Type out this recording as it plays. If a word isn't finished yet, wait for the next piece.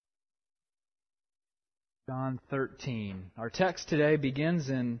John 13. Our text today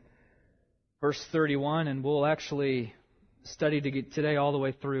begins in verse 31, and we'll actually study today all the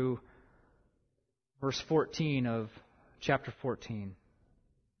way through verse 14 of chapter 14.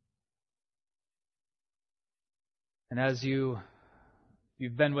 And as you've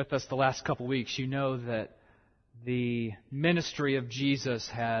been with us the last couple weeks, you know that the ministry of Jesus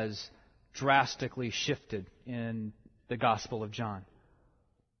has drastically shifted in the Gospel of John.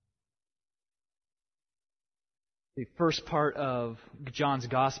 The first part of John's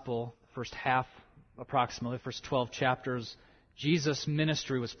Gospel, first half approximately, first 12 chapters, Jesus'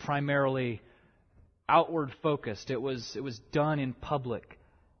 ministry was primarily outward focused. It was done in public.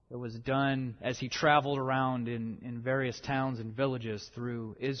 It was done as he traveled around in various towns and villages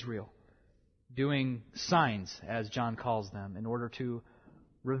through Israel, doing signs, as John calls them, in order to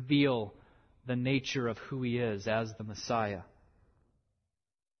reveal the nature of who he is as the Messiah.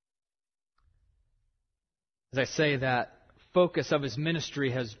 As I say, that focus of his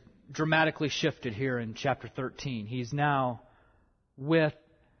ministry has dramatically shifted here in chapter 13. He's now with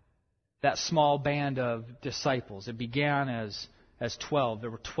that small band of disciples. It began as 12.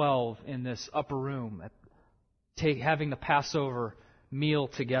 There were 12 in this upper room having the Passover meal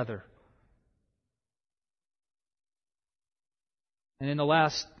together. And in the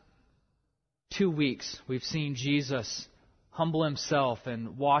last 2 weeks, we've seen Jesus humble himself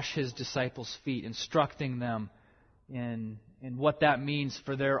and wash his disciples' feet, instructing them in what that means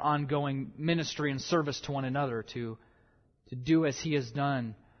for their ongoing ministry and service to one another, to do as he has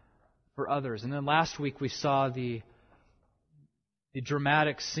done for others. And then last week we saw the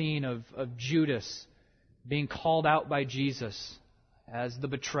dramatic scene of Judas being called out by Jesus as the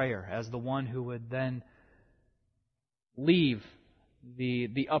betrayer, as the one who would then leave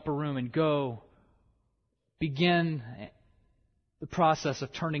the upper room and go begin the process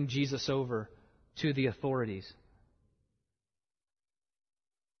of turning Jesus over to the authorities.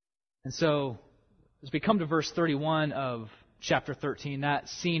 And so, as we come to verse 31 of chapter 13, that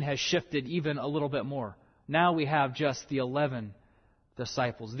scene has shifted even a little bit more. Now we have just the 11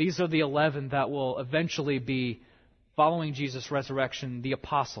 disciples. These are the 11 that will eventually be, following Jesus' resurrection, the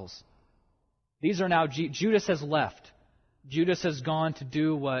apostles. These are now, Judas has left. Judas has gone to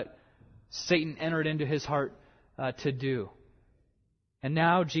do what Satan entered into his heart to do. And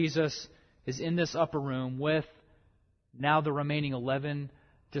now Jesus is in this upper room with now the remaining 11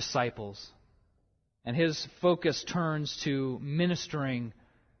 disciples. And his focus turns to ministering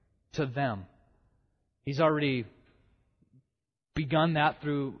to them. He's already begun that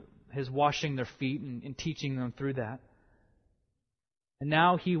through his washing their feet and teaching them through that. And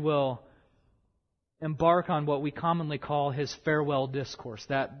now he will embark on what we commonly call his farewell discourse.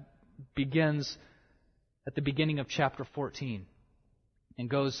 That begins at the beginning of chapter 14 and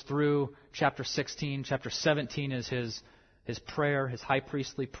goes through chapter 16. Chapter 17 is his prayer, his high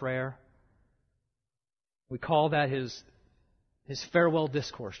priestly prayer. We call that his farewell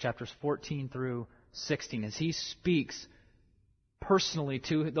discourse, chapters 14 through 16, as he speaks personally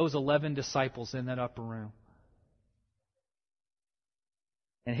to those 11 disciples in that upper room.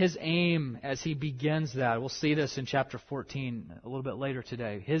 And his aim as he begins that, we'll see this in chapter 14 a little bit later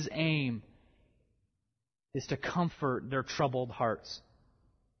today, his aim is to comfort their troubled hearts.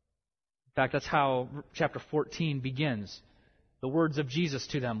 In fact, that's how chapter 14 begins. The words of Jesus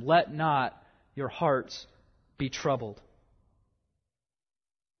to them, "Let not your hearts be troubled."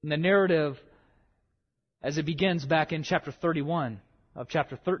 And the narrative, as it begins back in chapter 31 of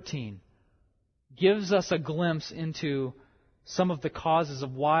chapter 13, gives us a glimpse into some of the causes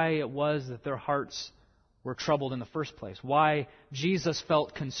of why it was that their hearts were troubled in the first place. Why Jesus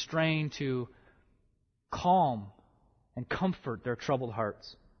felt constrained to calm and comfort their troubled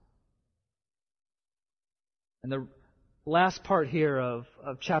hearts. And the last part here of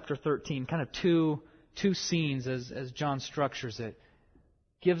chapter 13, kind of two scenes as John structures it,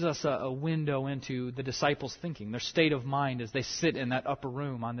 gives us a window into the disciples' thinking, their state of mind as they sit in that upper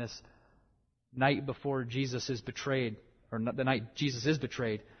room on this night before Jesus is betrayed, or the night Jesus is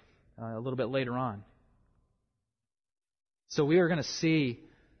betrayed, a little bit later on. So we are going to see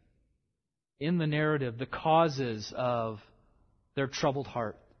in the narrative the causes of their troubled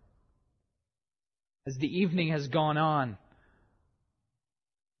heart. As the evening has gone on,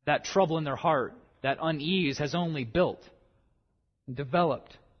 that trouble in their heart, that unease has only built and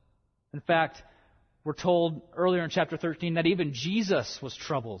developed. In fact, we're told earlier in chapter 13 that even Jesus was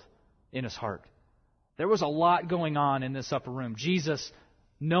troubled in his heart. There was a lot going on in this upper room. Jesus,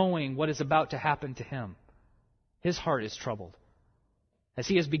 knowing what is about to happen to him, his heart is troubled. As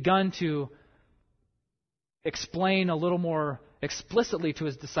he has begun to explain a little more explicitly to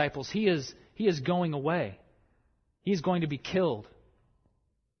his disciples, he is going away. He's going to be killed.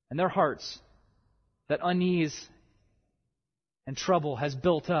 And their hearts, that unease and trouble has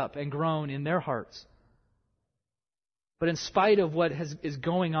built up and grown in their hearts. But in spite of what is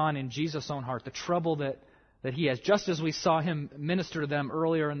going on in Jesus' own heart, the trouble that he has, just as we saw him minister to them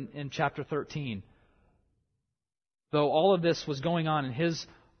earlier in chapter 13, though all of this was going on in his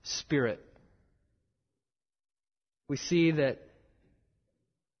spirit, we see that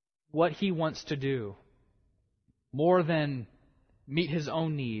what he wants to do, more than meet his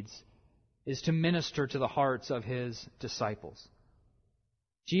own needs, is to minister to the hearts of his disciples.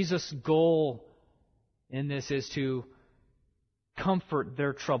 Jesus' goal in this is to comfort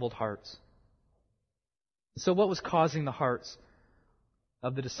their troubled hearts. So what was causing the hearts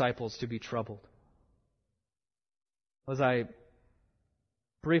of the disciples to be troubled? As I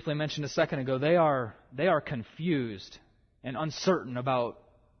briefly mentioned a second ago, they are confused and uncertain about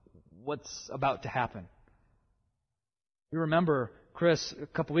what's about to happen. You remember Chris, a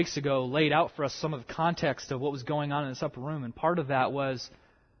couple weeks ago, laid out for us some of the context of what was going on in this upper room, and part of that was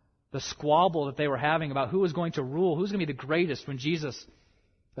the squabble that they were having about who was going to rule, who's going to be the greatest when Jesus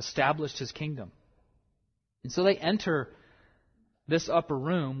established his kingdom. And so they enter this upper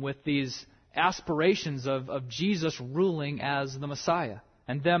room with these aspirations of Jesus ruling as the Messiah,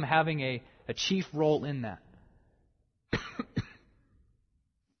 and them having a chief role in that.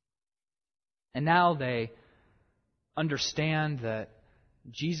 And now they understand that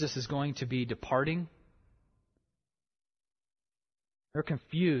Jesus is going to be departing. They're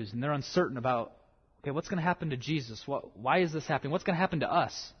confused and they're uncertain about, okay, what's going to happen to Jesus? Why is this happening? What's going to happen to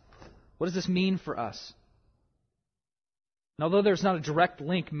us? What does this mean for us? And although there's not a direct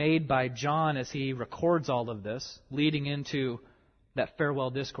link made by John as he records all of this, leading into that farewell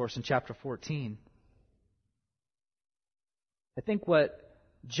discourse in chapter 14, I think what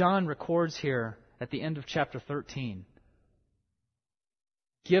John records here at the end of chapter 13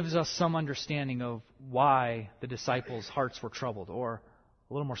 gives us some understanding of why the disciples' hearts were troubled, or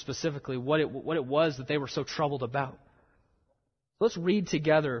a little more specifically, what it was that they were so troubled about. Let's read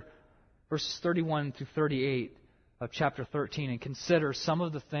together verses 31 through 38 of chapter 13 and consider some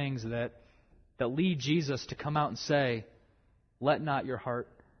of the things that lead Jesus to come out and say, "Let not your heart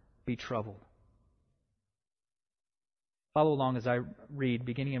be troubled." Follow along as I read,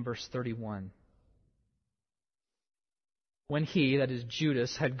 beginning in verse 31. When he, that is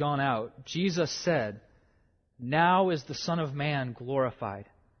Judas, had gone out, Jesus said, "Now is the Son of Man glorified,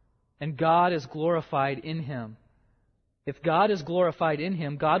 and God is glorified in him. If God is glorified in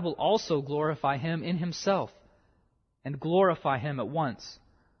him, God will also glorify him in himself, and glorify him at once.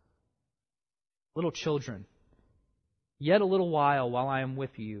 Little children, yet a little while I am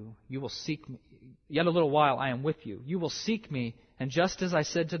with you, you will seek me. Yet a little while I am with you. You will seek me, and just as I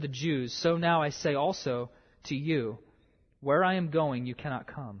said to the Jews, so now I say also to you, where I am going, you cannot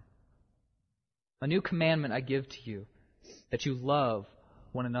come. A new commandment I give to you, that you love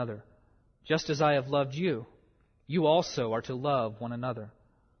one another. Just as I have loved you, you also are to love one another.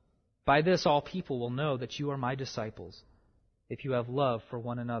 By this all people will know that you are my disciples, if you have love for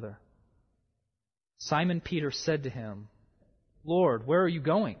one another." Simon Peter said to him, "Lord, where are you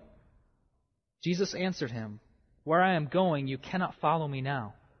going?" Jesus answered him, "Where I am going, you cannot follow me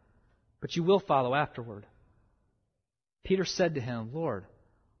now, but you will follow afterward." Peter said to him, "Lord,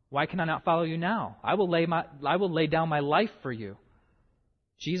 why can I not follow you now? I will lay down my life for you."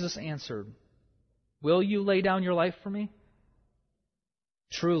 Jesus answered, "Will you lay down your life for me?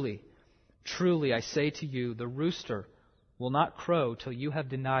 Truly, truly, I say to you, the rooster will not crow till you have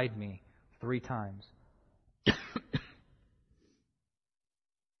denied me 3 times.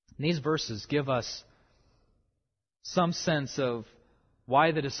 These verses give us some sense of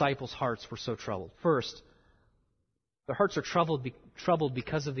why the disciples' hearts were so troubled. First, their hearts are troubled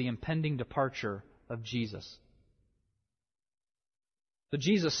because of the impending departure of Jesus. So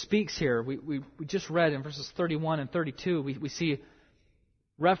Jesus speaks here. We just read in verses 31 and 32, we see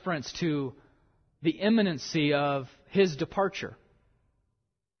reference to the imminency of his departure.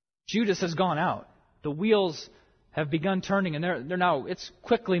 Judas has gone out. The wheels have begun turning, and they're now, it's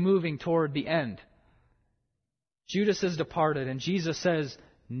quickly moving toward the end. Judas has departed, and Jesus says,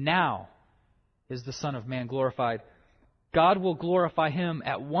 "Now is the Son of Man glorified." God will glorify him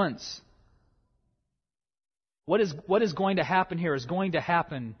at once. What is going to happen here is going to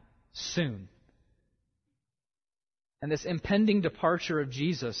happen soon. And this impending departure of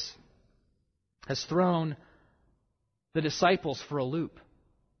Jesus has thrown the disciples for a loop.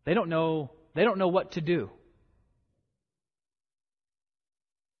 They don't know what to do.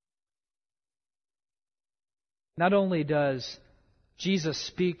 Not only does Jesus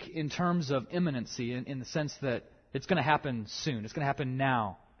speak in terms of imminency, in the sense that it's going to happen soon. It's going to happen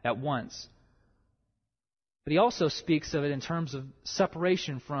now, at once. But he also speaks of it in terms of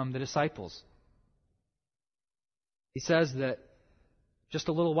separation from the disciples. He says that just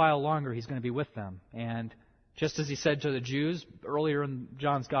a little while longer he's going to be with them. And just as he said to the Jews earlier in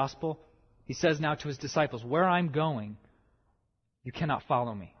John's Gospel, he says now to his disciples, where I'm going, you cannot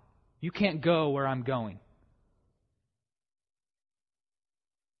follow me. You can't go where I'm going.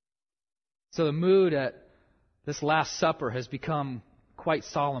 So the mood at this Last Supper has become quite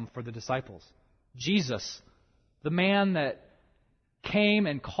solemn for the disciples. Jesus, the man that came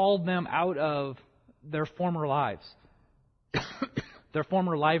and called them out of their former lives, their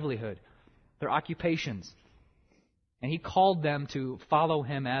former livelihood, their occupations. And he called them to follow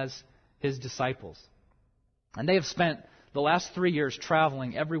him as his disciples. And they have spent the last 3 years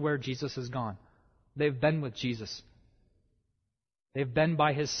traveling everywhere Jesus has gone. They've been with Jesus. They've been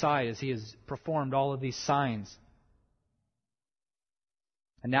by his side as he has performed all of these signs.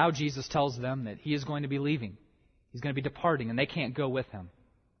 And now Jesus tells them that he is going to be leaving. He's going to be departing, and they can't go with him.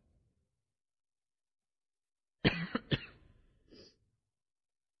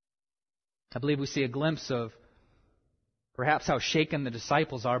 I believe we see a glimpse of perhaps how shaken the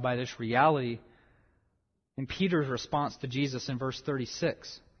disciples are by this reality in Peter's response to Jesus in verse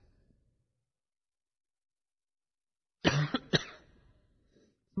 36.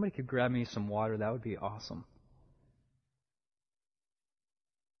 Somebody could grab me some water, that would be awesome.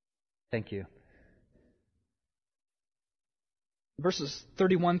 Thank you. Verses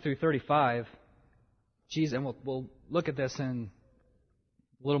 31 through 35, Jesus, and we'll look at this in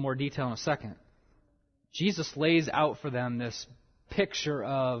a little more detail in a second. Jesus lays out for them this picture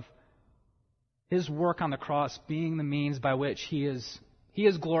of his work on the cross being the means by which he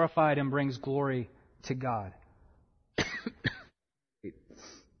is glorified and brings glory to God.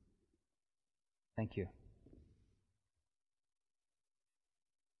 Thank you.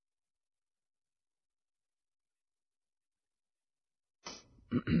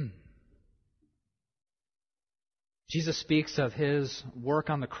 Jesus speaks of his work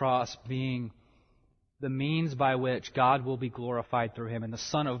on the cross being the means by which God will be glorified through him and the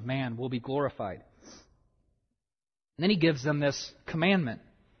Son of Man will be glorified. And then he gives them this commandment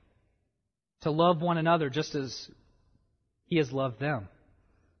to love one another just as he has loved them.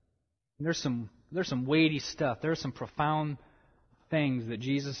 And there's some weighty stuff. There's some profound things that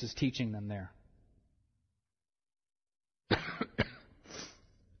Jesus is teaching them there.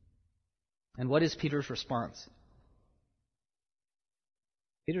 And what is Peter's response?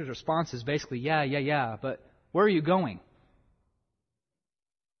 Peter's response is basically, yeah, but where are you going?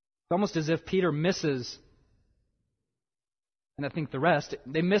 It's almost as if Peter misses, and I think the rest,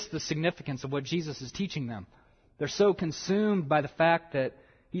 they miss the significance of what Jesus is teaching them. They're so consumed by the fact that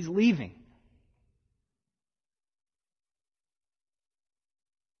he's leaving.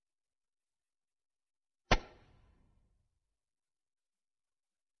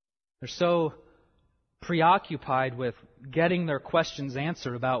 They're so preoccupied with getting their questions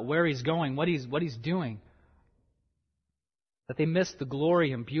answered about where he's going, what he's doing, that they miss the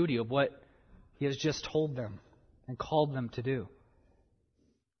glory and beauty of what he has just told them and called them to do.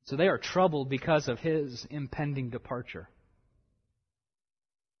 So they are troubled because of his impending departure.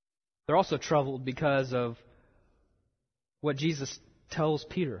 They're also troubled because of what Jesus tells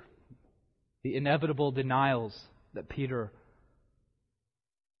Peter, the inevitable denials that Peter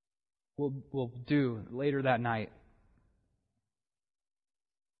will do later that night.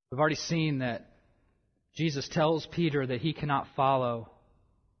 We've already seen that Jesus tells Peter that he cannot follow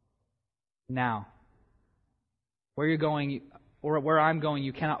now. Where you're going, or where I'm going,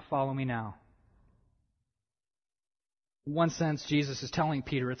 you cannot follow me now. In one sense, Jesus is telling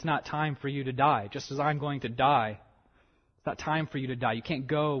Peter, it's not time for you to die. Just as I'm going to die, it's not time for you to die. You can't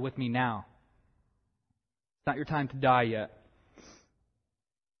go with me now. It's not your time to die yet.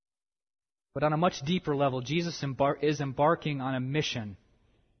 But on a much deeper level, Jesus is embarking on a mission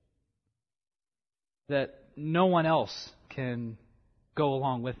that no one else can go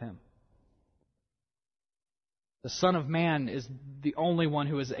along with him. The Son of Man is the only one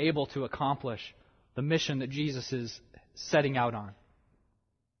who is able to accomplish the mission that Jesus is setting out on.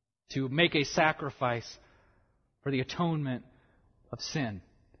 To make a sacrifice for the atonement of sin.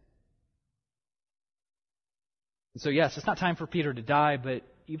 And so yes, it's not time for Peter to die, but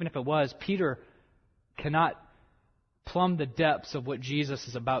even if it was, Peter cannot plumb the depths of what Jesus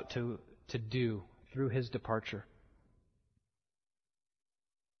is about to do through his departure.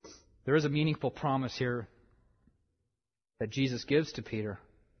 There is a meaningful promise here that Jesus gives to Peter.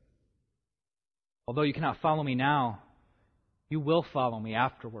 Although you cannot follow me now, You will follow me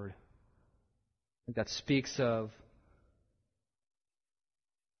afterward. I think that speaks of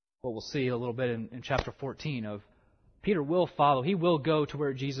what we'll see a little bit in chapter 14 of Peter will follow. He will go to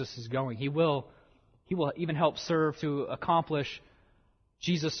where Jesus is going. He will even help serve to accomplish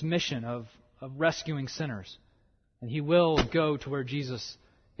Jesus' mission of rescuing sinners. And he will go to where Jesus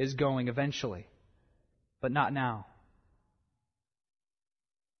is going eventually, but not now.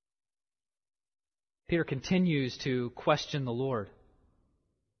 Peter continues to question the Lord.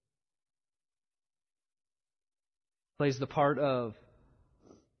 Plays the part of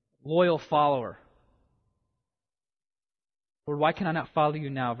loyal follower. Lord, why can I not follow you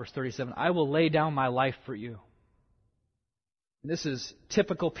now? Verse 37, I will lay down my life for you. And this is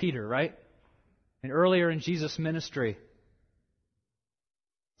typical Peter, right? And earlier in Jesus' ministry,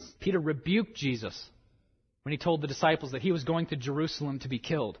 Peter rebuked Jesus when he told the disciples that he was going to Jerusalem to be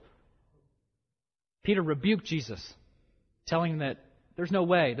killed. Peter rebuked Jesus, telling him that there's no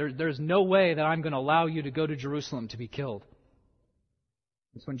way, there's no way that I'm going to allow you to go to Jerusalem to be killed.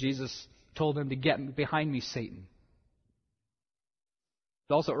 That's when Jesus told him to get behind me, Satan.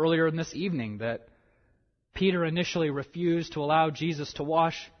 It's also earlier in this evening that Peter initially refused to allow Jesus to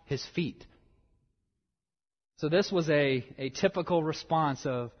wash his feet. So this was a typical response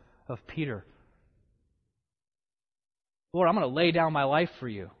of Peter. Lord, I'm going to lay down my life for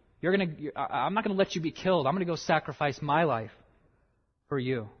you. I'm not going to let you be killed. I'm going to go sacrifice my life for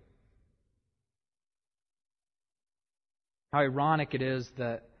you. How ironic it is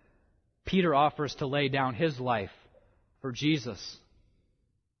that Peter offers to lay down his life for Jesus,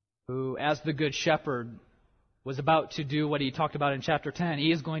 who, as the Good Shepherd, was about to do what he talked about in chapter 10.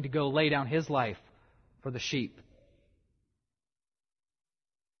 He is going to go lay down his life for the sheep.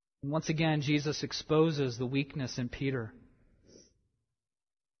 And once again, Jesus exposes the weakness in Peter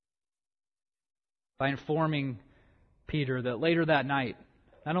by informing Peter that later that night,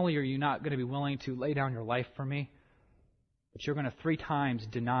 not only are you not going to be willing to lay down your life for me, but you're going to 3 times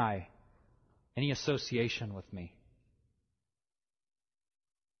deny any association with me.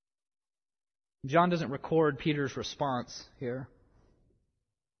 John doesn't record Peter's response here.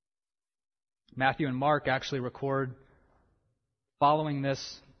 Matthew and Mark actually record, following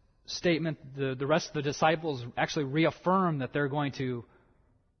this statement, the rest of the disciples actually reaffirm that they're going to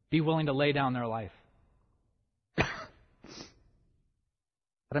be willing to lay down their life.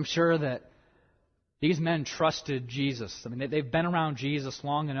 But I'm sure that these men trusted Jesus. I mean, they've been around Jesus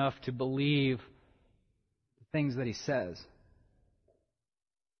long enough to believe the things that he says.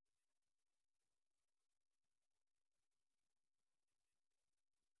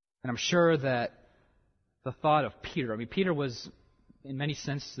 And I'm sure that the thought of Peter, Peter was, in many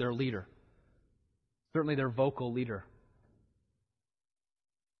senses, their leader. Certainly their vocal leader.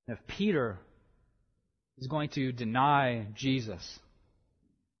 And if Peter is going to deny Jesus,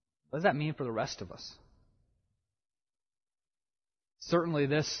 what does that mean for the rest of us? Certainly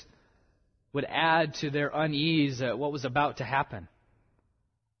this would add to their unease at what was about to happen.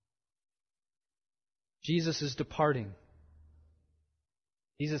 Jesus is departing.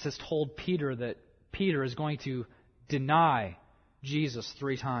 Jesus has told Peter that Peter is going to deny Jesus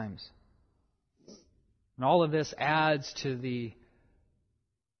 3 times. And all of this adds to the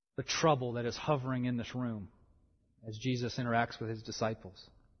trouble that is hovering in this room as Jesus interacts with his disciples.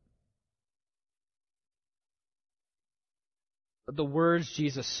 But the words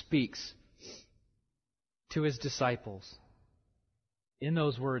Jesus speaks to his disciples, in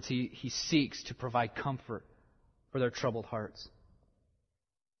those words he seeks to provide comfort for their troubled hearts.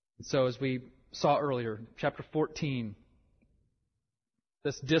 And so as we saw earlier, chapter 14,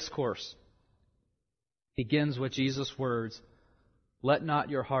 this discourse begins with Jesus' words, "Let not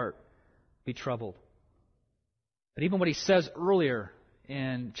your heart be troubled." But even what he says earlier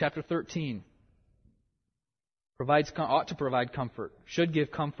in chapter 13 ought to provide comfort, should give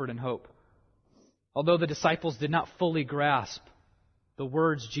comfort and hope. Although the disciples did not fully grasp the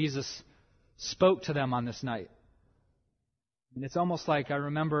words Jesus spoke to them on this night. And it's almost like, I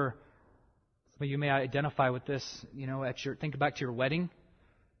remember, some of you may identify with this, think back to your wedding.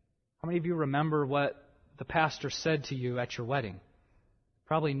 How many of you remember what the pastor said to you at your wedding?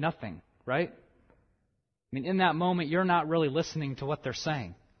 Probably nothing, right? In that moment, you're not really listening to what they're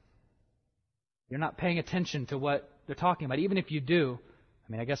saying. You're not paying attention to what they're talking about. Even if you do,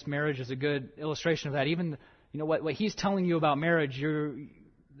 I guess marriage is a good illustration of that. Even, what he's telling you about marriage,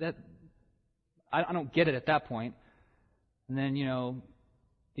 I don't get it at that point. And then,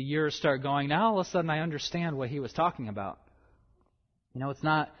 the years start going. Now all of a sudden I understand what he was talking about. It's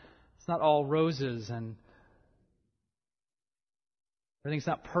not all roses and everything's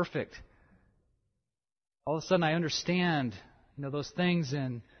not perfect. All of a sudden I understand those things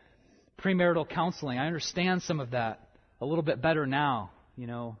in premarital counseling. I understand some of that a little bit better now,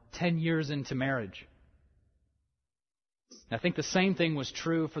 10 years into marriage. I think the same thing was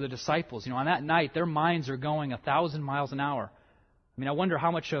true for the disciples. On that night, their minds are going 1,000 miles an hour. I wonder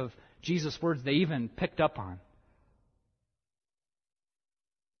how much of Jesus' words they even picked up on.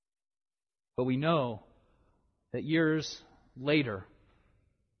 But we know that years later,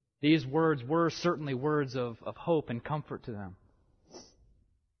 these words were certainly words of hope and comfort to them.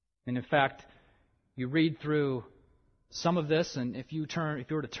 And in fact, you read through some of this, and if you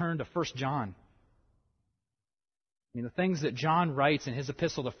were to turn to 1 John, the things that John writes in his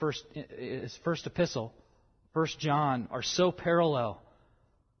epistle, his first epistle, 1 John, are so parallel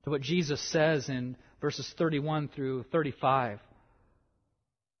to what Jesus says in verses 31 through 35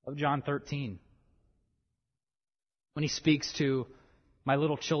 of John 13. When he speaks to my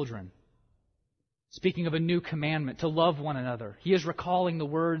little children, speaking of a new commandment, to love one another. He is recalling the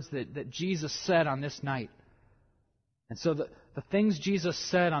words that Jesus said on this night. And so the things Jesus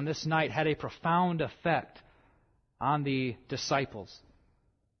said on this night had a profound effect on the disciples.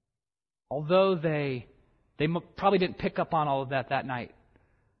 Although they probably didn't pick up on all of that night.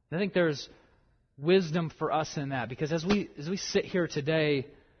 I think there's wisdom for us in that, because as we sit here today,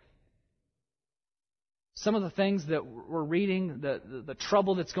 some of the things that we're reading, the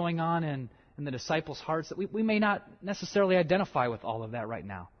trouble that's going on in the disciples' hearts, that we may not necessarily identify with all of that right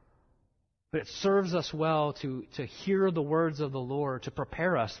now. But it serves us well to hear the words of the Lord, to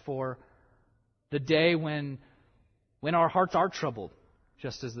prepare us for the day when our hearts are troubled,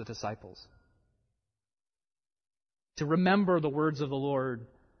 just as the disciples. To remember the words of the Lord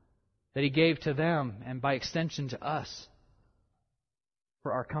that He gave to them, and by extension to us,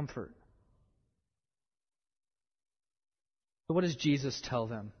 for our comfort. So what does Jesus tell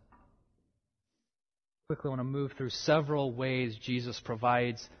them? Quickly, I want to move through several ways Jesus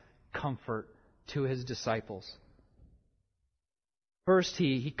provides comfort to His disciples. First,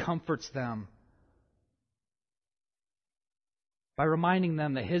 He comforts them by reminding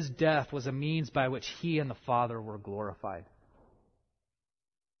them that His death was a means by which He and the Father were glorified.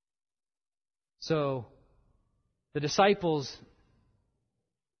 So, the disciples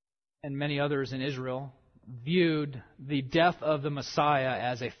and many others in Israel viewed the death of the Messiah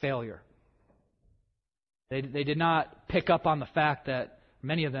as a failure. They did not pick up on the fact that,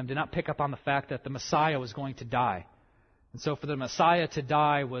 many of them did not pick up on the fact that the Messiah was going to die. And so for the Messiah to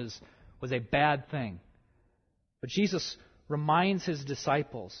die was a bad thing. But Jesus reminds His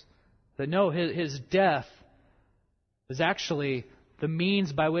disciples that no, His death was actually the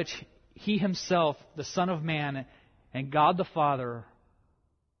means by which He Himself, the Son of Man, and God the Father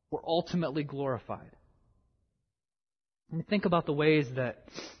were ultimately glorified. And think about the ways that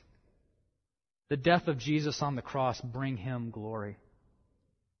the death of Jesus on the cross bring Him glory.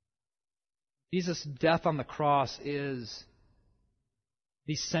 Jesus' death on the cross is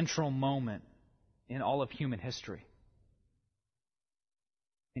the central moment in all of human history.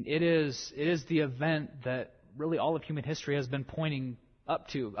 And it is the event that really all of human history has been pointing up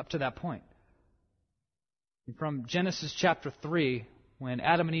to that point. And from Genesis chapter 3, when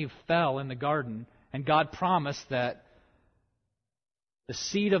Adam and Eve fell in the garden, and God promised that the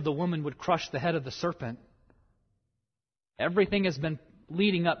seed of the woman would crush the head of the serpent, everything has been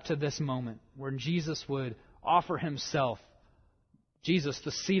leading up to this moment where Jesus would offer Himself. Jesus,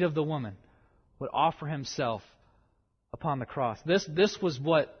 the seed of the woman, would offer Himself upon the cross. This was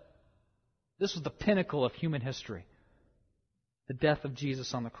the pinnacle of human history. The death of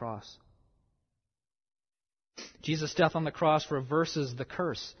Jesus on the cross. Jesus' death on the cross reverses the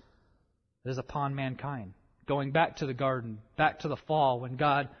curse that is upon mankind. Going back to the garden, back to the fall, when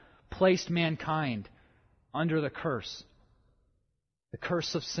God placed mankind under the curse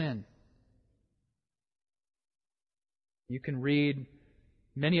of sin. You can read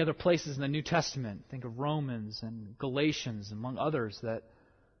many other places in the New Testament. Think of Romans and Galatians, among others, that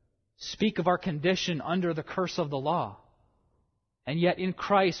speak of our condition under the curse of the law. And yet in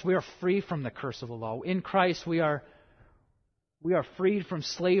Christ we are free from the curse of the law. In Christ we are freed from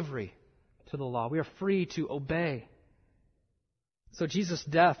slavery to the law. We are free to obey. So Jesus'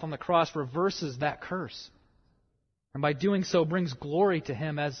 death on the cross reverses that curse. And by doing so brings glory to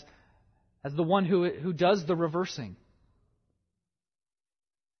Him as the one who does the reversing.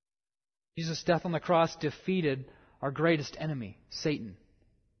 Jesus' death on the cross defeated our greatest enemy, Satan.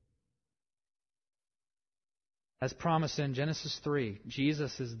 As promised in Genesis 3,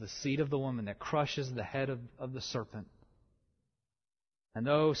 Jesus is the seed of the woman that crushes the head of the serpent. And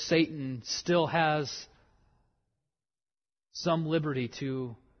though Satan still has some liberty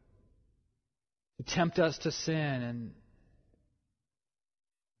to tempt us to sin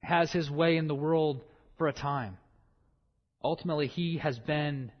has his way in the world for a time. Ultimately, he has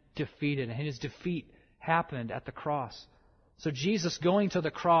been defeated, and his defeat happened at the cross. So Jesus going to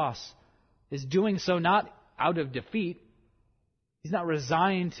the cross is doing so not out of defeat. He's not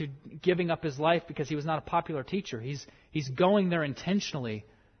resigned to giving up his life because he was not a popular teacher. He's going there intentionally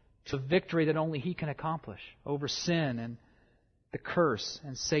to victory that only he can accomplish over sin and the curse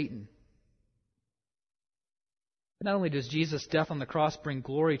and Satan. But not only does Jesus' death on the cross bring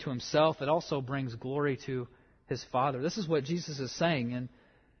glory to himself, it also brings glory to his Father. This is what Jesus is saying in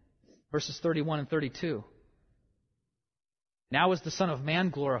verses 31 and 32. Now is the Son of Man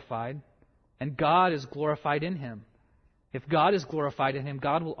glorified, and God is glorified in him. If God is glorified in him,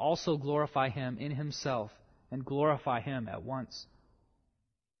 God will also glorify him in himself and glorify him at once.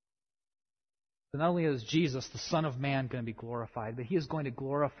 So not only is Jesus, the Son of Man, going to be glorified, but he is going to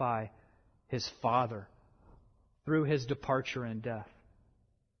glorify his Father through his departure and death.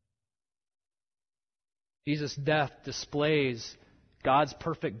 Jesus' death displays God's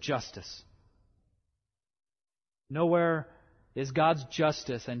perfect justice. Nowhere is God's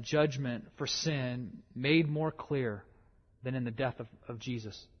justice and judgment for sin made more clear than in the death of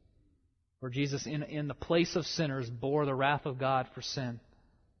Jesus, where Jesus, in the place of sinners, bore the wrath of God for sin.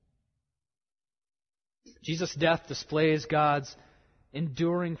 Jesus' death displays God's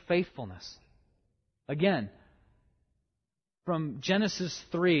enduring faithfulness. Again, from Genesis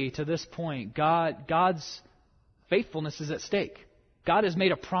 3 to this point, God's faithfulness is at stake. God has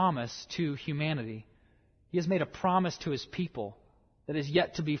made a promise to humanity. He has made a promise to his people that is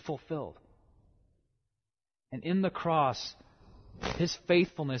yet to be fulfilled. And in the cross, his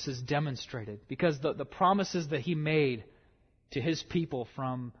faithfulness is demonstrated because the promises that he made to his people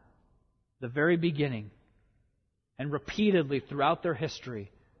from the very beginning and repeatedly throughout their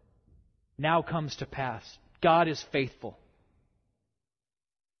history now comes to pass. God is faithful.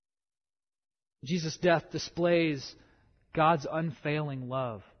 Jesus' death displays God's unfailing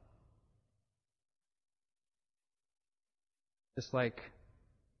love. Just like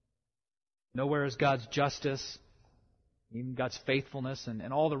nowhere is God's justice, even God's faithfulness,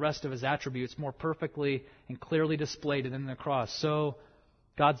 and all the rest of his attributes more perfectly and clearly displayed than in the cross. So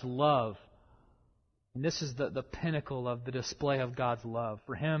God's love, and this is the pinnacle of the display of God's love.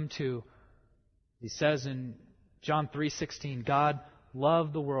 For him to, he says in John 3:16, God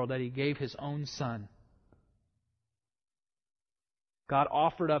loved the world that he gave his own Son. God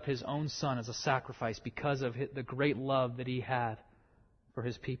offered up his own Son as a sacrifice because of the great love that he had for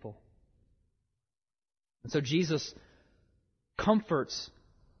his people. And so Jesus comforts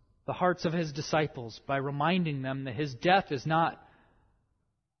the hearts of his disciples by reminding them that his death is not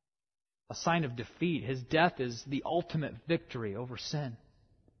a sign of defeat. His death is the ultimate victory over sin.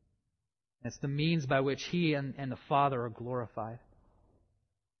 It's the means by which he and the Father are glorified.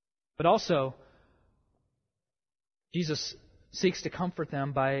 But also, Jesus seeks to comfort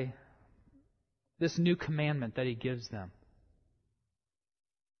them by this new commandment that he gives them.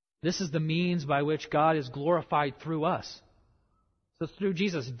 This is the means by which God is glorified through us. So it's through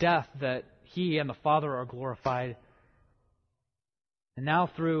Jesus' death that he and the Father are glorified. And now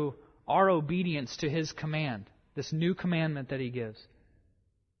through our obedience to his command, this new commandment that he gives,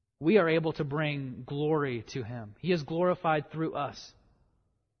 we are able to bring glory to him. He is glorified through us.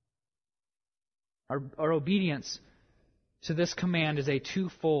 Our obedience to this command is a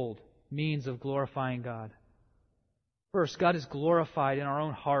twofold means of glorifying God. First, God is glorified in our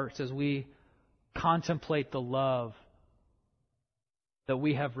own hearts as we contemplate the love that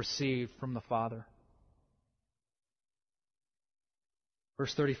we have received from the Father.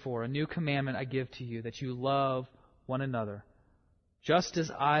 Verse 34, a new commandment I give to you, that you love one another. Just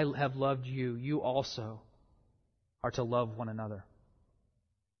as I have loved you, you also are to love one another.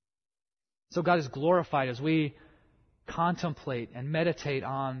 So God is glorified as we contemplate and meditate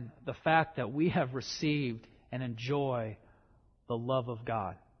on the fact that we have received and enjoy the love of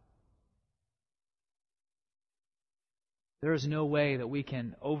God. There is no way that we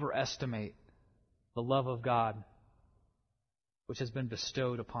can overestimate the love of God which has been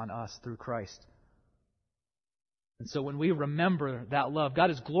bestowed upon us through Christ. And so when we remember that love,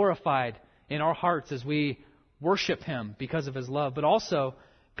 God is glorified in our hearts as we worship him because of his love. But also,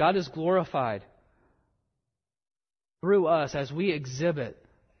 God is glorified through us as we exhibit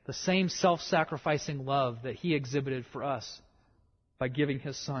the same self-sacrificing love that he exhibited for us by giving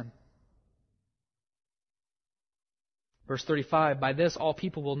his Son. Verse 35, by this all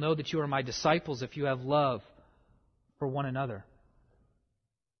people will know that you are my disciples if you have love for one another.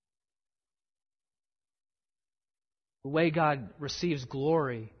 The way God receives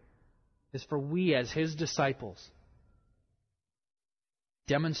glory is for we as his disciples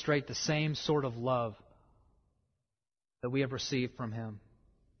demonstrate the same sort of love that we have received from Him.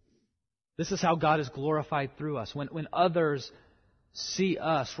 This is how God is glorified through us. When others see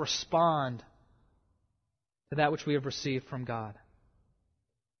us respond to that which we have received from God.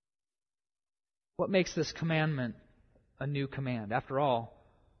 What makes this commandment a new command? After all,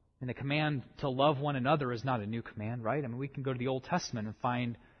 the command to love one another is not a new command, right? I mean, we can go to the Old Testament and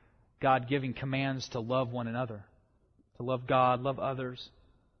find God giving commands to love one another, to love God, love others.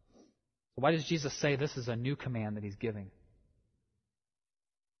 So why does Jesus say this is a new command that He's giving?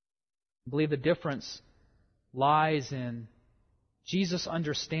 I believe the difference lies in Jesus'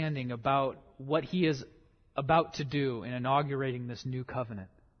 understanding about what He is about to do in inaugurating this new covenant.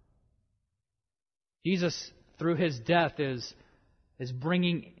 Jesus, through His death, is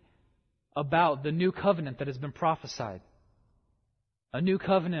bringing about the new covenant that has been prophesied. A new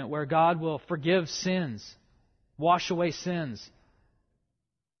covenant where God will forgive sins, wash away sins,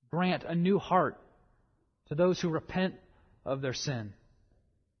 grant a new heart to those who repent of their sin.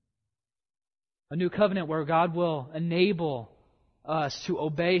 A new covenant where God will enable us to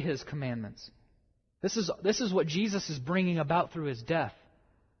obey His commandments. This is what Jesus is bringing about through His death.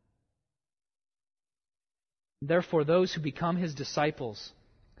 Therefore, those who become His disciples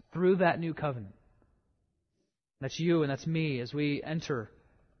through that new covenant, that's you and that's me, as we enter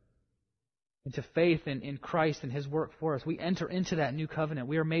into faith in Christ and His work for us, we enter into that new covenant.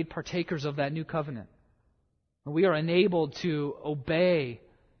 We are made partakers of that new covenant. And we are enabled to obey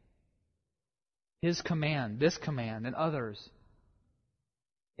His command, this command, and others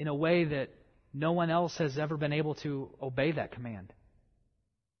in a way that no one else has ever been able to obey that command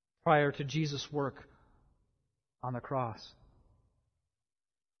prior to Jesus' work on the cross.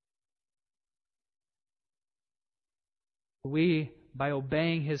 We, by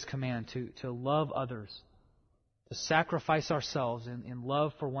obeying His command to love others, to sacrifice ourselves in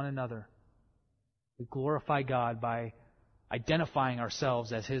love for one another, we glorify God by identifying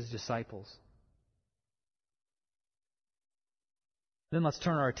ourselves as His disciples. Then let's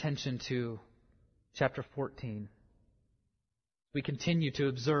turn our attention to chapter 14. We continue to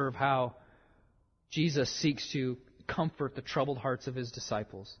observe how Jesus seeks to comfort the troubled hearts of His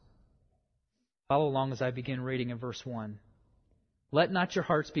disciples. Follow along as I begin reading in verse 1. Let not your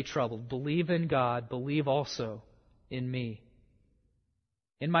hearts be troubled. Believe in God. Believe also in me.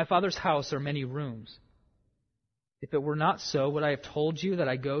 In my Father's house are many rooms. If it were not so, would I have told you that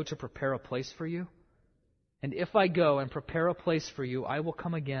I go to prepare a place for you? And if I go and prepare a place for you, I will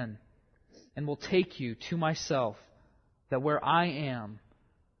come again and will take you to myself, that where I am,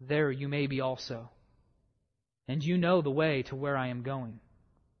 there you may be also. And you know the way to where I am going.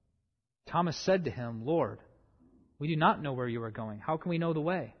 Thomas said to Him, Lord, we do not know where you are going. How can we know the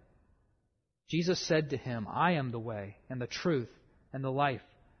way? Jesus said to him, I am the way and the truth and the life.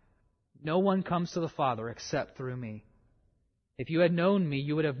 No one comes to the Father except through me. If you had known me,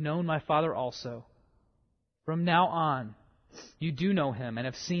 you would have known my Father also. From now on, you do know Him and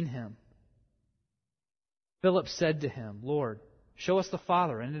have seen Him. Philip said to Him, Lord, show us the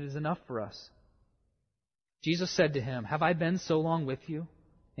Father, and it is enough for us. Jesus said to him, Have I been so long with you,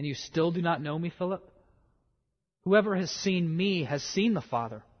 and you still do not know me, Philip? Whoever has seen me has seen the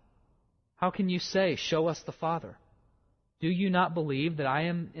Father. How can you say, Show us the Father? Do you not believe that I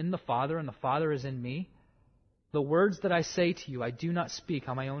am in the Father and the Father is in me? The words that I say to you I do not speak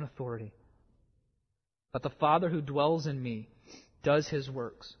on my own authority. But the Father who dwells in me does His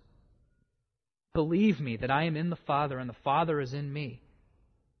works. Believe me that I am in the Father and the Father is in me.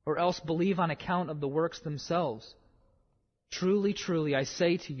 Or else believe on account of the works themselves. Truly, truly, I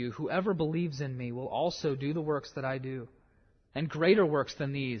say to you, whoever believes in me will also do the works that I do. And greater works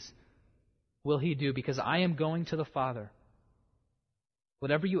than these will he do, because I am going to the Father.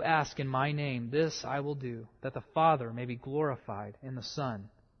 Whatever you ask in my name, this I will do, that the Father may be glorified in the Son.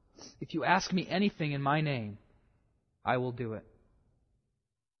 If you ask me anything in my name, I will do it.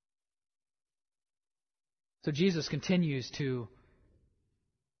 So Jesus continues to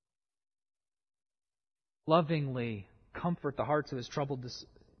lovingly comfort the hearts of His troubled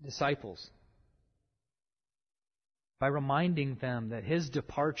disciples by reminding them that His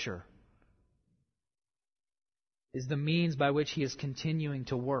departure is the means by which He is continuing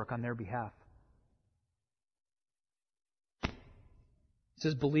to work on their behalf. He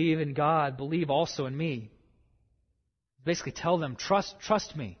says, believe in God, believe also in me. Basically tell them,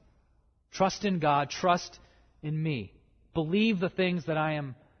 trust me. Trust in God, trust in me. Believe the things that I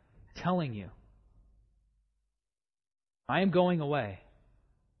am telling you. I am going away.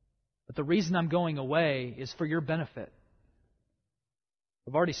 But the reason I'm going away is for your benefit.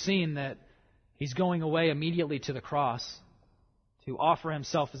 We've already seen that He's going away immediately to the cross to offer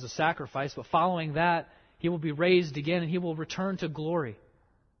himself as a sacrifice, but following that, he will be raised again and he will return to glory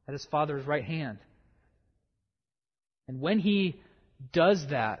at his Father's right hand. And when he does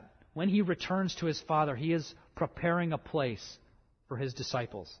that, when he returns to his Father, he is preparing a place for his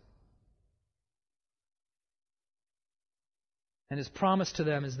disciples. And his promise to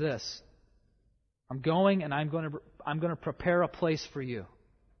them is this: I'm going and I'm going to prepare a place for you.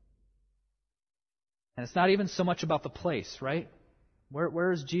 And it's not even so much about the place, right?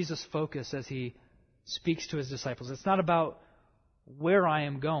 Where is Jesus' focus as he speaks to his disciples? It's not about where I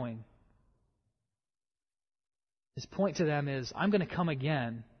am going. His point to them is, I'm going to come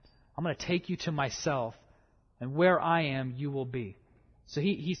again. I'm going to take you to myself, and where I am, you will be. So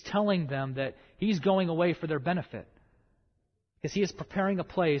he's telling them that he's going away for their benefit, because he is preparing a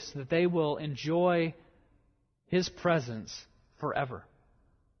place that they will enjoy his presence forever.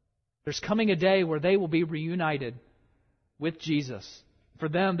 There's coming a day where they will be reunited with Jesus. For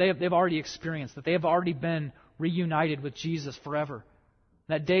them, they've already experienced that. They have already been reunited with Jesus forever.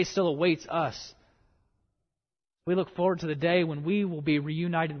 That day still awaits us. We look forward to the day when we will be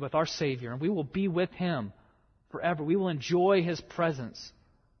reunited with our Savior, and we will be with him forever. We will enjoy his presence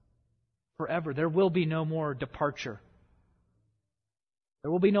forever. There will be no more departure.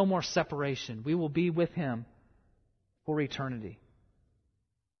 There will be no more separation. We will be with him for eternity.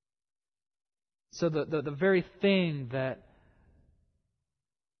 So the very thing that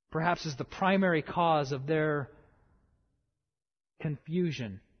perhaps is the primary cause of their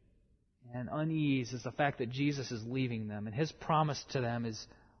confusion and unease is the fact that Jesus is leaving them. And his promise to them is,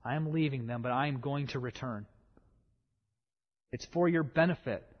 I am leaving them, but I am going to return. It's for your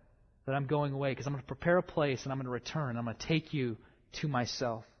benefit that I'm going away, because I'm going to prepare a place and I'm going to return. I'm going to take you to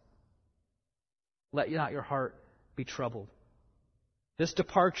myself. Let not your heart be troubled. This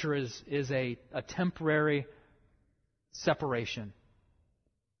departure is a temporary separation.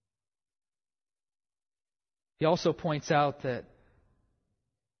 He also points out that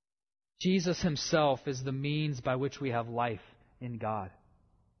Jesus himself is the means by which we have life in God.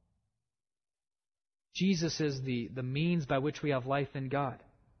 Jesus is the means by which we have life in God.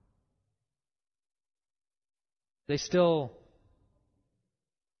 They still,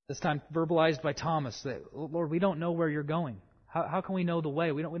 this time verbalized by Thomas, that, Lord, we don't know where you're going. How can we know the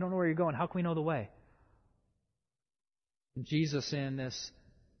way? We don't know where you're going. How can we know the way? And Jesus, in this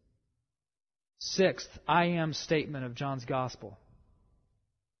sixth I am statement of John's Gospel,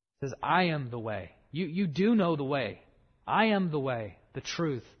 says, I am the way. You do know the way. I am the way, the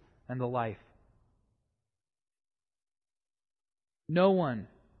truth, and the life. No one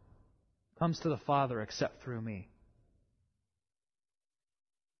comes to the Father except through me.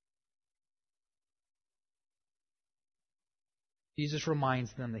 Jesus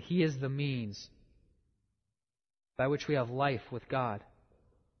reminds them that he is the means by which we have life with God.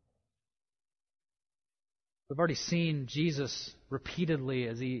 We've already seen Jesus repeatedly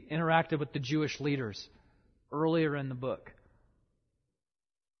as he interacted with the Jewish leaders earlier in the book.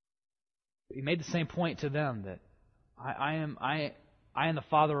 He made the same point to them that I and the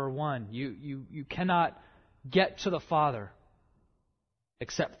Father are one. You cannot get to the Father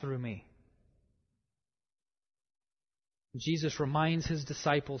except through me. Jesus reminds his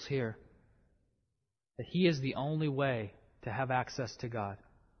disciples here that he is the only way to have access to God.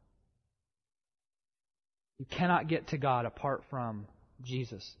 You cannot get to God apart from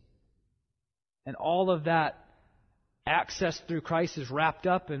Jesus. And all of that access through Christ is wrapped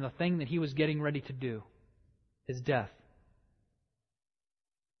up in the thing that he was getting ready to do, his death.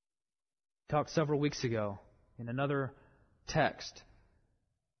 We talked several weeks ago in another text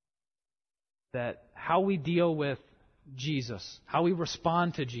that how we deal with Jesus, how we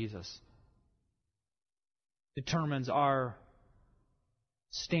respond to Jesus, determines our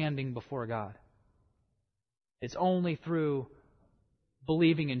standing before God. It's only through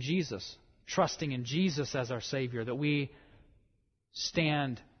believing in Jesus, trusting in Jesus as our Savior, that we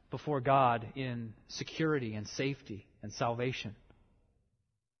stand before God in security and safety and salvation.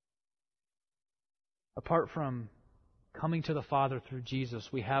 Apart from coming to the Father through Jesus,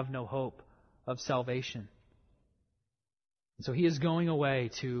 we have no hope of salvation. So he is going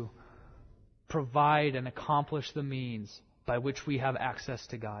away to provide and accomplish the means by which we have access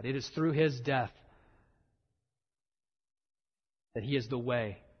to God. It is through his death that he is the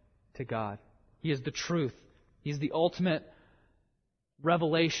way to God. He is the truth. He is the ultimate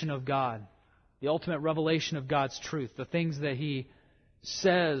revelation of God, the ultimate revelation of God's truth. The things that he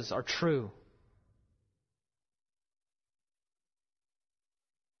says are true.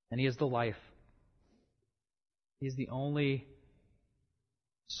 And he is the life. He is the only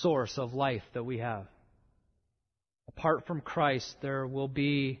source of life that we have. Apart from Christ, there will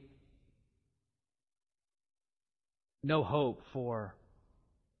be no hope for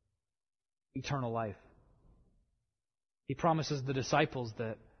eternal life. He promises the disciples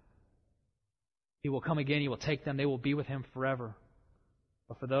that He will come again, He will take them, they will be with Him forever.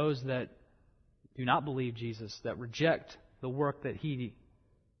 But for those that do not believe Jesus, that reject the work that He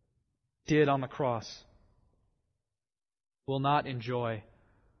did on the cross, will not enjoy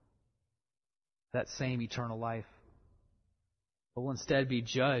that same eternal life, but will instead be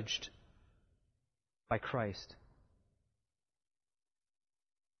judged by Christ.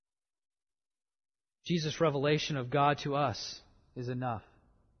 Jesus' revelation of God to us is enough.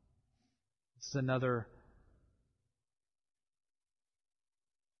 This is another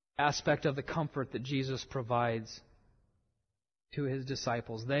aspect of the comfort that Jesus provides to His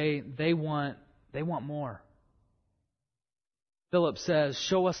disciples. They want more. Philip says,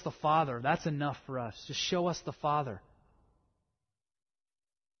 "Show us the Father." That's enough for us. Just show us the Father.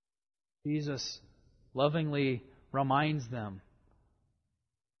 Jesus lovingly reminds them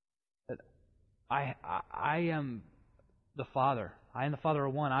that I am the Father. I and the Father are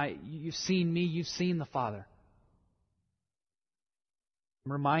one. You've seen me, you've seen the Father.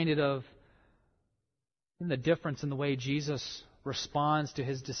 I'm reminded of the difference in the way Jesus responds to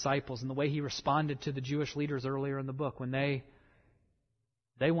His disciples and the way He responded to the Jewish leaders earlier in the book when they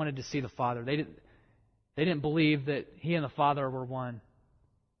wanted to see the Father. They didn't believe that He and the Father were one.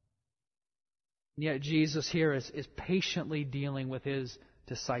 And yet Jesus here is patiently dealing with His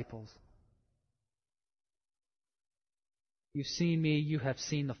disciples. You've seen me, you have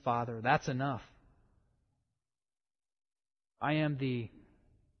seen the Father. That's enough. I am the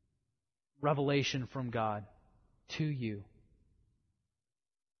revelation from God to you.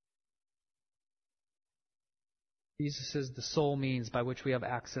 Jesus is the sole means by which we have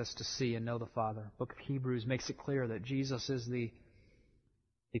access to see and know the Father. The book of Hebrews makes it clear that Jesus is the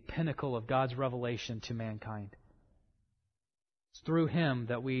pinnacle of God's revelation to mankind. It's through Him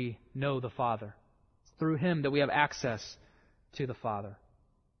that we know the Father. It's through Him that we have access to the Father.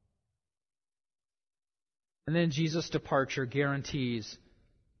 And then Jesus' departure guarantees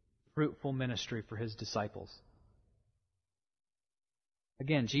fruitful ministry for His disciples.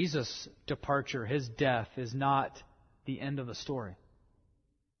 Again, Jesus' departure, His death, is not the end of the story.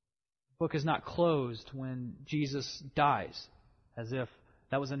 The book is not closed when Jesus dies, as if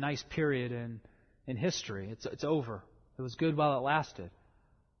that was a nice period in history. It's over. It was good while it lasted.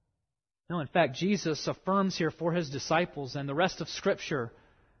 No, in fact, Jesus affirms here for His disciples, and the rest of Scripture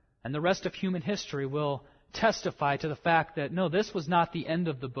and the rest of human history will testify to the fact that, no, this was not the end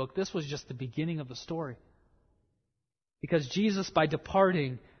of the book. This was just the beginning of the story. Because Jesus, by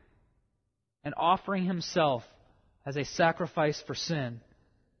departing and offering Himself as a sacrifice for sin,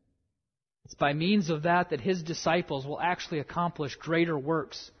 it's by means of that His disciples will actually accomplish greater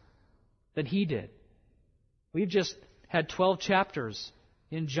works than He did. We've just had 12 chapters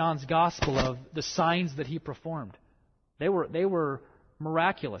in John's Gospel of the signs that He performed. They were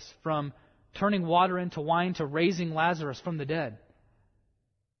miraculous, from turning water into wine to raising Lazarus from the dead.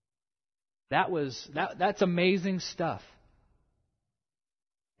 That's amazing stuff.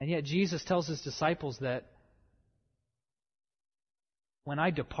 And yet Jesus tells His disciples that when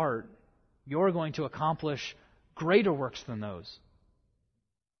I depart, you're going to accomplish greater works than those.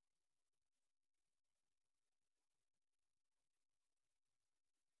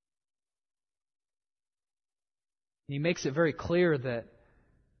 And He makes it very clear that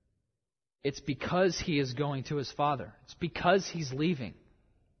it's because He is going to His Father. It's because He's leaving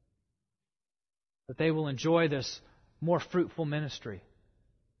that they will enjoy this more fruitful ministry.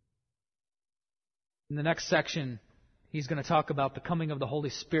 In the next section, He's going to talk about the coming of the Holy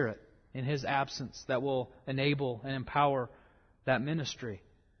Spirit in His absence that will enable and empower that ministry.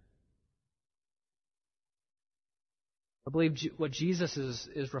 I believe what Jesus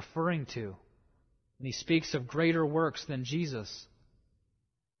is referring to when He speaks of greater works than Jesus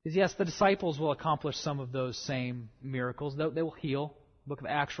is, yes, the disciples will accomplish some of those same miracles. They will heal. The book of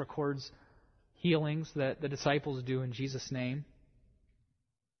Acts records healings that the disciples do in Jesus' name.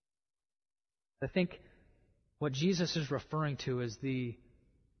 I think what Jesus is referring to is the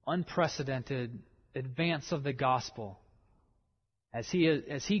unprecedented advance of the gospel as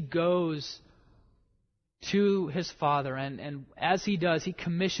He goes to His Father, and as He does, He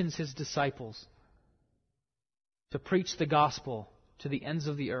commissions His disciples to preach the gospel to the ends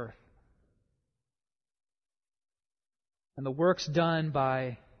of the earth. And the works done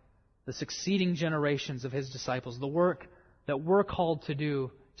by the succeeding generations of His disciples, the work that we're called to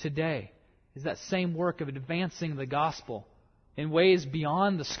do today, is that same work of advancing the gospel in ways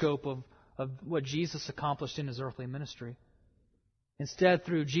beyond the scope of what Jesus accomplished in his earthly ministry. Instead,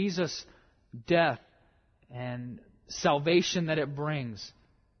 through Jesus' death and salvation that it brings,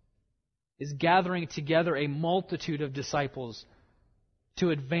 is gathering together a multitude of disciples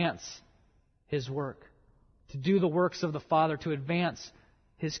to advance his work, to do the works of the Father, to advance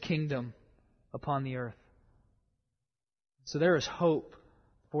his kingdom upon the earth. So there is hope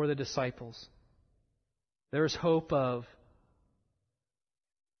for the disciples. There is hope of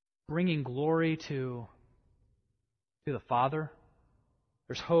bringing glory to the Father.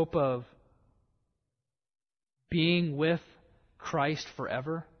 There's hope of being with Christ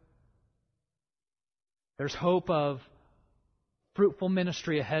forever. There's hope of fruitful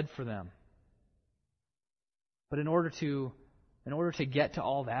ministry ahead for them. But in order to get to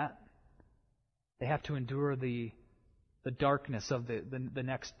all that, they have to endure the darkness of the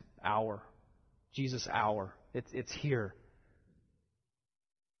next hour, Jesus' hour. It's here.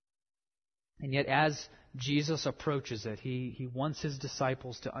 And yet as Jesus approaches it, he wants his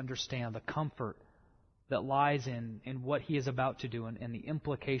disciples to understand the comfort that lies in what he is about to do and the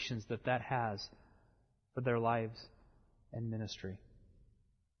implications that has for their lives and ministry.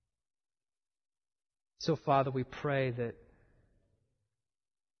 So, Father, we pray that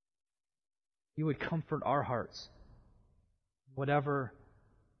you would comfort our hearts, whatever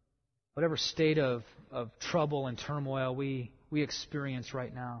state of trouble and turmoil we experience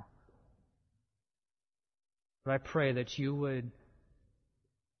right now. But I pray that you would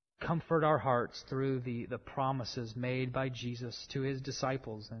comfort our hearts through the promises made by Jesus to his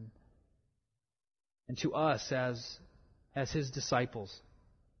disciples and to us as his disciples,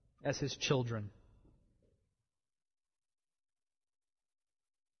 as his children.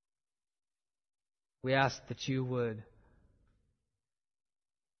 We ask that you would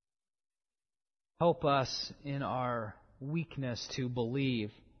help us in our weakness to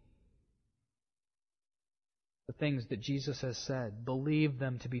believe the things that Jesus has said. Believe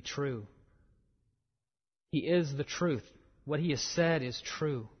them to be true. He is the truth. What he has said is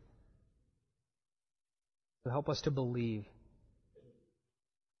true. So help us to believe.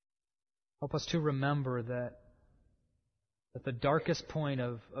 Help us to remember that the darkest point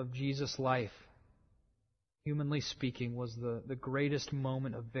of Jesus' life, humanly speaking, was the greatest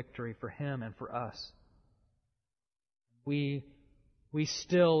moment of victory for him and for us. We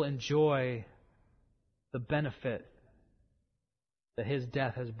still enjoy the benefit that his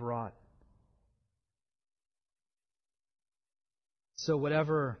death has brought. So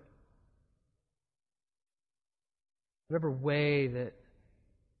whatever way that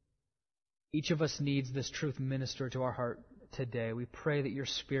each of us needs this truth ministered to our heart today, we pray that your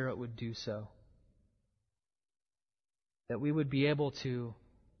Spirit would do so. That we would be able to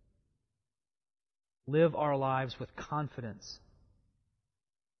live our lives with confidence,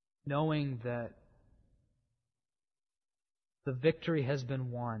 knowing that the victory has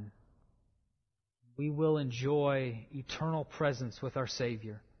been won. We will enjoy eternal presence with our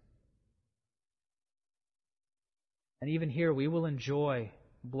Savior. And even here, we will enjoy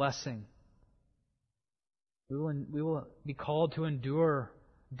blessing. We will be called to endure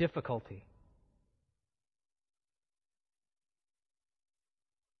difficulty.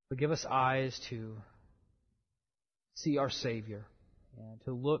 But give us eyes to see our Savior and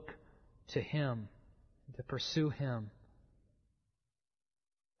to look to him, and to pursue him,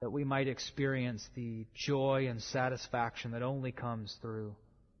 that we might experience the joy and satisfaction that only comes through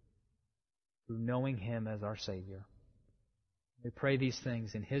knowing him as our Savior. We pray these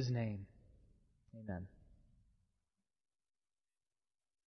things in his name. Amen.